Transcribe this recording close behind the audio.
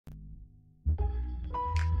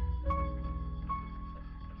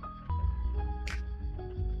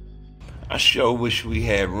I sure wish we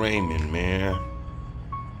had Raymond, man.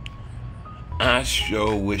 I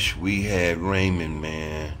sure wish we had Raymond,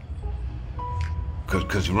 man.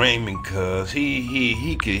 Cause Raymond,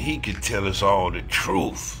 he could tell us all the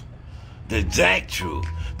truth, the exact truth,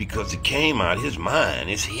 because it came out of his mind,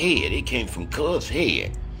 his head. It came from Cuz'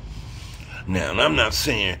 head. Now, and I'm not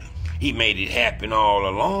saying he made it happen all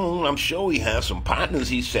alone. I'm sure he has some partners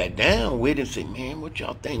he sat down with and said, man, what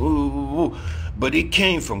y'all think? Ooh. But it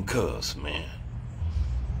came from Cuz, man.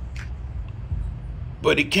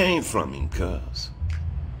 But it came from him, Cuz.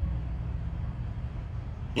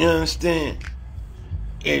 You understand?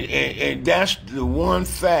 And that's the one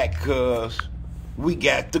fact, Cuz, we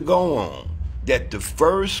got to go on. That the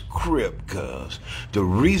first Crip, Cuz, the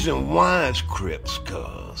reason why it's Crips,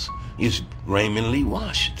 Cuz, is Raymond Lee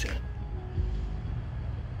Washington.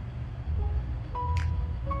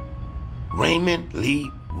 Raymond Lee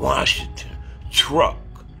Washington, truck.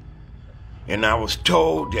 And I was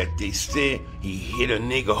told that they said he hit a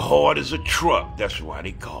nigga hard as a truck. That's why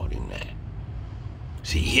they called him that.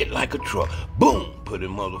 See, he hit like a truck. Boom, put a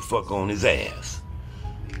motherfucker on his ass.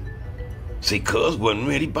 See, Cuz wasn't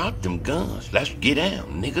really about them guns. Let's get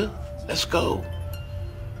down, nigga. Let's go.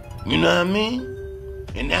 You know what I mean?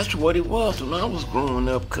 And that's what it was when I was growing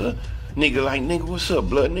up, Cuz. Nigga like, nigga, what's up,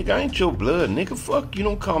 blood? Nigga, I ain't your blood, nigga. Fuck, you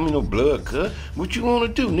don't call me no blood, Cuz. What you wanna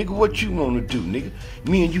do, nigga? What you wanna do, nigga?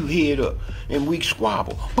 Me and you head up, and we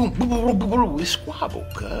squabble. Boom, boom, boom, boom, boom, we squabble,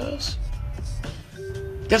 Cuz.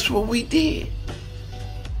 That's what we did.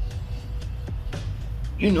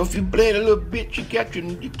 You know, if you bled a little bit, you got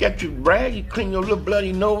your rag, you clean your little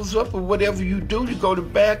bloody nose up or whatever you do. You go to the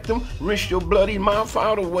bathroom, rinse your bloody mouth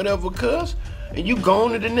out or whatever, Cuz, and you go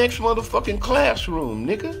on to the next motherfucking classroom,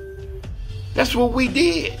 nigga. That's what we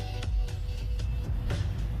did.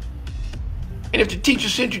 And if the teacher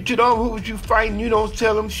sent you to the who was you fighting, you don't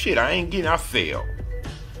tell them shit. I failed.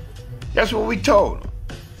 That's what we told them.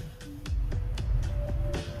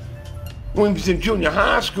 When we was in junior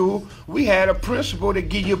high school, we had a principal that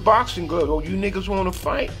give you boxing gloves. Oh, you niggas want to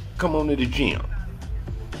fight? Come on to the gym.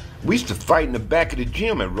 We used to fight in the back of the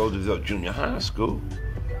gym at Roosevelt Junior High School.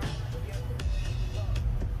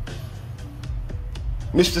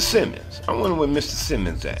 Mr. Simmons. I wonder where Mr.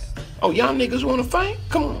 Simmons at. Oh, y'all niggas want to fight?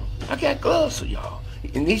 Come on. I got gloves for y'all.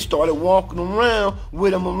 And he started walking around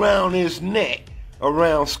with them around his neck,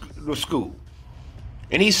 around the school.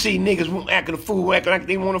 And he see niggas acting a fool, acting like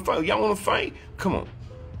they want to fight. Y'all want to fight? Come on.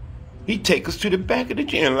 He take us to the back of the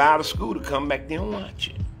gym and allow the school to come back there and watch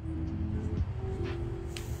it.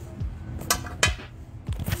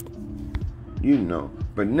 You know.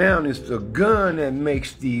 But now it's a gun that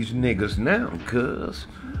makes these niggas now, Cuz.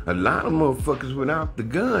 A lot of motherfuckers without the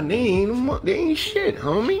gun, they ain't shit,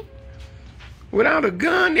 homie. Without a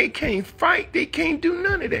gun, they can't fight. They can't do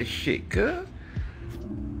none of that shit, Cuz.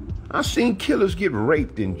 I seen killers get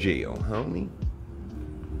raped in jail, homie.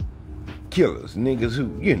 Killers, niggas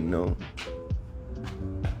who, you know,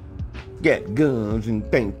 got guns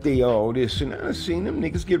and think they all this, and I seen them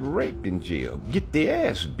niggas get raped in jail, get their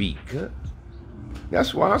ass beat, Cuz.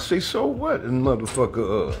 That's why I say, so what, a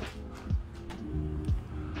motherfucker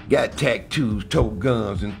got tattoos, tote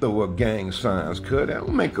guns, and throw up gang signs, Cuz. That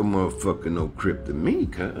don't make a motherfucker no Crip to me,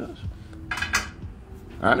 Cuz.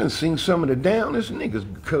 I done seen some of the downest niggas,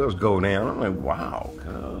 Cuz, go down. I'm like, wow,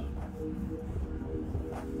 Cuz.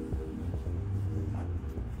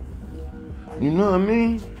 You know what I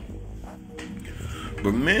mean?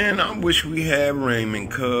 But man, I wish we had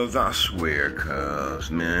Raymond, Cuz. I swear, Cuz,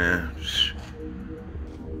 man.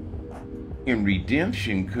 In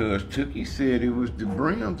redemption, Cuz Tookie said it was the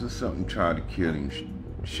Brims or something tried to kill him,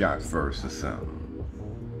 shot first or something.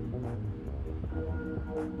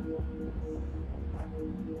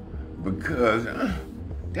 Because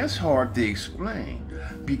that's hard to explain.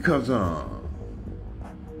 Because I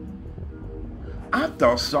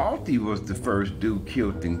thought Salty was the first dude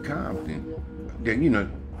killed in Compton. That, you know,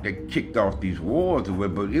 that kicked off these wars or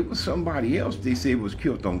whatever, but it was somebody else. They say was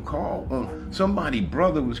killed on somebody's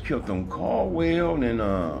brother was killed on Caldwell and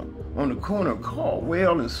on the corner of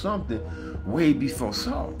Caldwell and something way before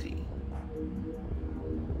Salty.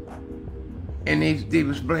 And they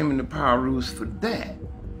was blaming the Pirus for that.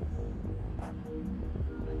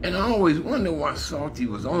 And I always wondered why Salty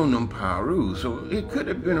was on them Pirus. So it could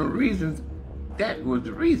have been a reason. That was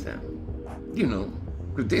the reason, you know.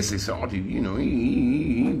 Because they say Salty, you know,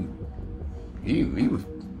 he was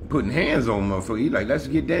putting hands on motherfucker. He like, let's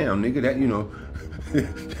get down, nigga. That, you know,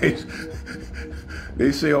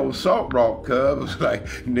 they say old Salt Rock Cub was like,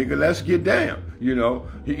 nigga, let's get down. You know,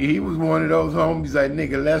 he was one of those homies like,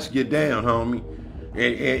 nigga, let's get down, homie.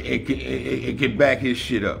 it can back his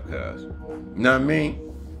shit up, cuz. You know what I mean?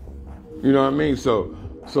 You know what I mean? So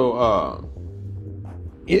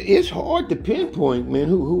it's hard to pinpoint, man,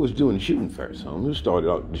 who was doing the shooting first, homie. Who started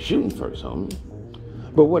out the shooting first, homie.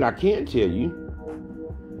 But what I can tell you,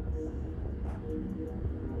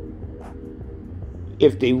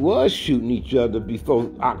 if they was shooting each other before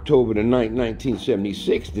October the 9th,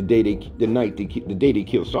 1976, the day they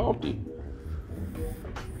killed Salty,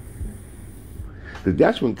 because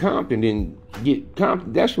that's when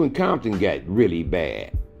Compton got really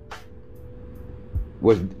bad.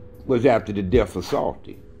 Was after the death of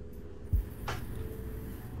Salty.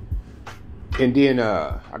 And then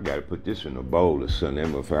I gotta put this in a bowl or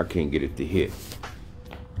something, I can't get it to hit.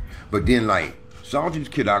 But then, like, Salty was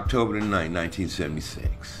killed October the 9th,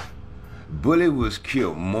 1976. Bullet was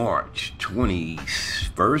killed March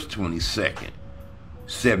 21st, 22nd,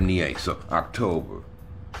 78. So October,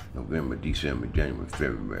 November, December, January,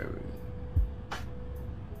 February.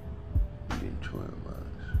 And then 12 months.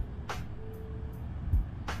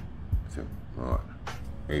 March,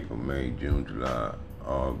 April, May, June, July,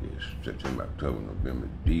 August, September, October, November,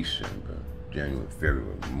 December, January,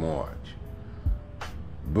 February, March.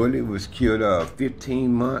 Bullet was killed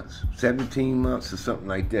 15 months, 17 months or something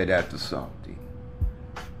like that after Salty.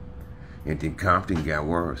 And then Compton got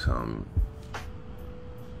worse, homie.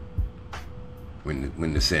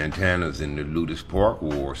 When the Santanas and the Lueders Park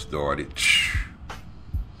War started,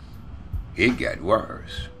 it got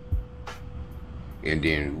worse. And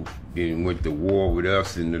then with the war with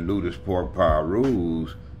us and the Lueders Park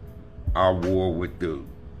Pirus, our war with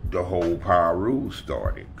the whole Piru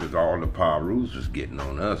started, because all the Pirus was getting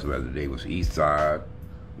on us, whether they was East Side,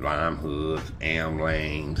 Lime Hoods, Am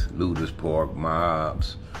Lanes, Lueders Park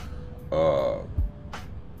mobs.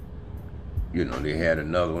 You know, they had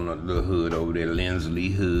another one, a little hood over there, Lindsley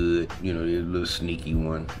Hood. You know, a little sneaky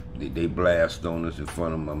one. They blast on us in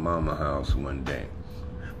front of my mama's house one day.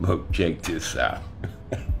 But check this out.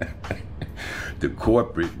 The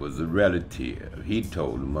corporate was a relative. He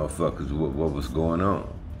told the motherfuckers what was going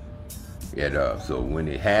on. And so when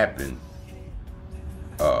it happened,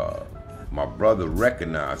 my brother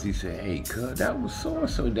recognized. He said, "Hey, cuz, that was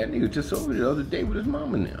so-and-so. That nigga just over the other day with his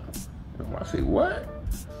mama now." And I said, "What?"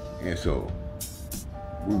 And so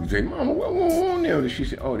we would say, "Mama, what went on there?" She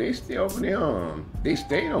said, "Oh, they stay over there. They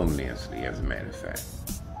stayed on Lindsley, as a matter of fact."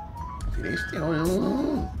 I said, "They still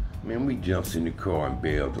on." Man, we jumps in the car and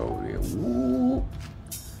bailed over there. Whoop.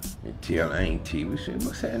 And tell Auntie, we said,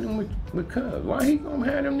 "What's happening with cuz? Why he gonna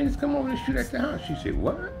have them niggas come over and shoot at the house?" She said,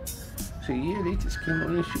 "What?" I said, "Yeah, they just came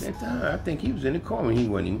over and shoot at the house. I think he was in the car when he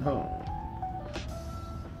wasn't even home."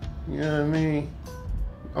 You know what I mean?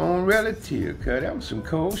 On relative, cuz that was some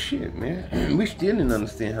cold shit, man. We still didn't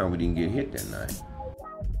understand how we didn't get hit that night.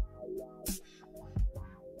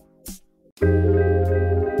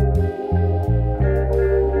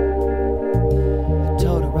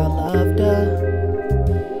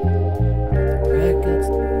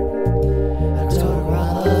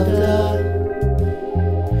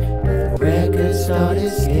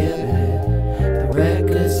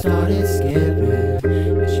 Started skipping,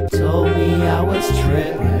 and she told me I was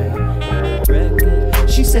tripping.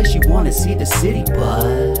 She said she wanna see the city,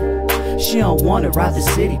 but she don't wanna ride the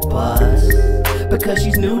city bus, because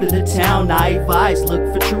she's new to the town. Naive eyes look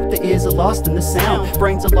for truth that is lost in the sound.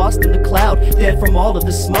 Brains are lost in the cloud, dead from all of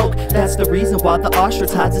the smoke. That's the reason why the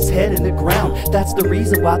ostrich hides its head in the ground. That's the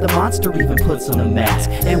reason why the monster even puts on a mask.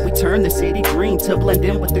 And we turn the city green to blend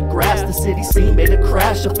in with the grass. The city scene made a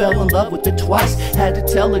crash, I fell in love with it twice. Had to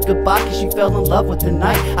tell her goodbye cause she fell in love with the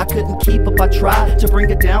night. I couldn't keep up, I tried to bring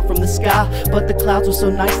it down from the sky, but the clouds were so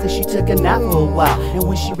nice that she took a nap for a while. And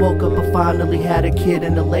when she woke up, I finally had a kid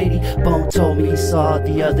and a lady. Bone told me he saw her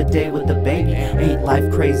the other day with the baby. Ain't life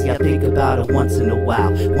crazy? I think about it once in a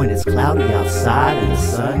while, when it's cloudy outside and the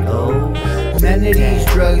sun goes. None of these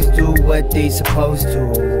drugs do what they supposed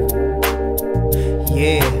to.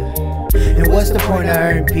 Yeah. And what's the point of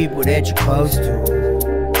hurting people that you're close to?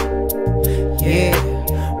 Yeah.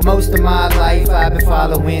 Most of my life I've been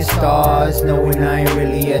following stars, knowing I ain't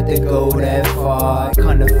really had to go that far.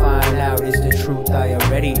 Come to find out it's the truth I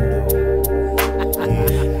already knew.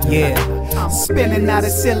 Yeah. Spinning out a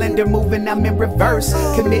cylinder, moving, I'm in reverse.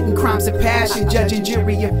 Committing crimes of passion, judging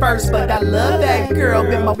jury at first. But I love that girl,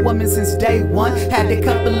 been my woman since day one. Had a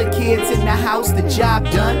couple of kids in the house, the job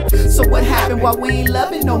done. So what happened, why we ain't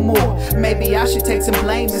loving no more? Maybe I should take some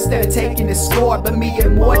blame instead of taking the score. But me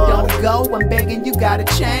and more don't go, I'm begging you gotta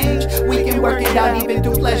change. We can work it out even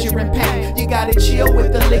through pleasure and pain. You gotta chill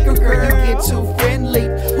with the liquor, girl, you get too friendly.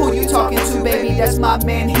 Who you talking to, baby? That's my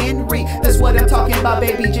man Henry. That's what I'm talking about,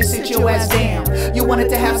 baby, just sit your ass goddamn. You wanted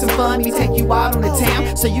to have some fun, me take you out on the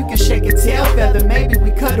town, so you can shake a tail feather. Maybe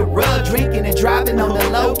we cut a rug, drinking and driving on the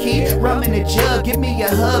low key, rum in a jug. Give me a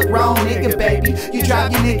hug, wrong nigga, baby. You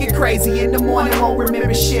drive your nigga crazy in the morning, won't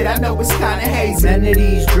remember shit. I know it's kinda hazy. None of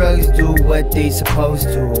these drugs do what they supposed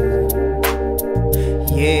to.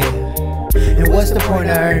 Yeah. And what's the point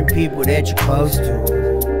of hurting people that you're close to?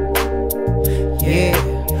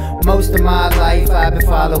 Yeah. Most of my life I've been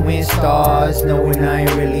following stars, knowing I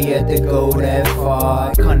ain't really had to go that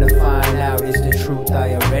far. Kinda find out it's the truth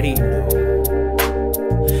I already know.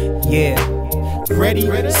 Yeah. Ready,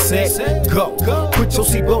 set, go. Put your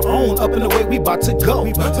seatbelt on, up and away, we bout to go.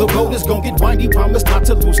 The road is gonna get windy, promise not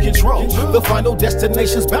to lose control. The final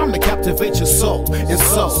destination's bound to captivate your soul. And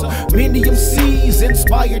so, many MCs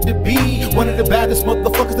inspired to be one of the baddest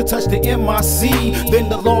motherfuckers to touch the MIC. Then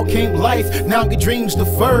the law came life, now your dreams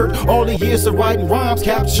deferred. All the years of writing rhymes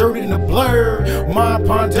captured in a blur. Mind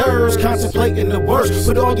ponders, contemplating the worst.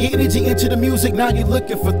 Put all your energy into the music, now you're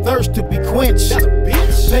looking for thirst to be quenched.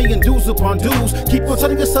 Paying dues upon dues. Keep on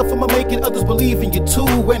telling yourself I'ma make it, others believe in you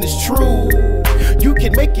too, and it's true. You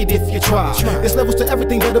can make it if you try. There's levels to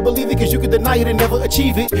everything, better believe it, cause you can deny it and never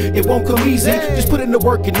achieve it. It won't come easy, just put in the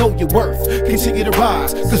work and know your worth. Continue to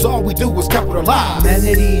rise, cause all we do is capitalize. None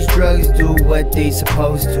of these drugs do what they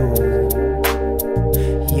supposed to.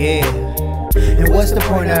 Yeah. And what's the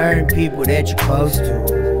point of hurting people that you're close to?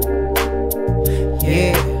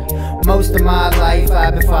 Yeah. Most of my life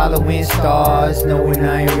I've been following stars, knowing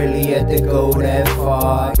I ain't really had to go that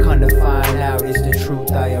far. Kinda find out it's the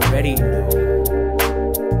truth I already know.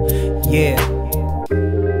 Yeah.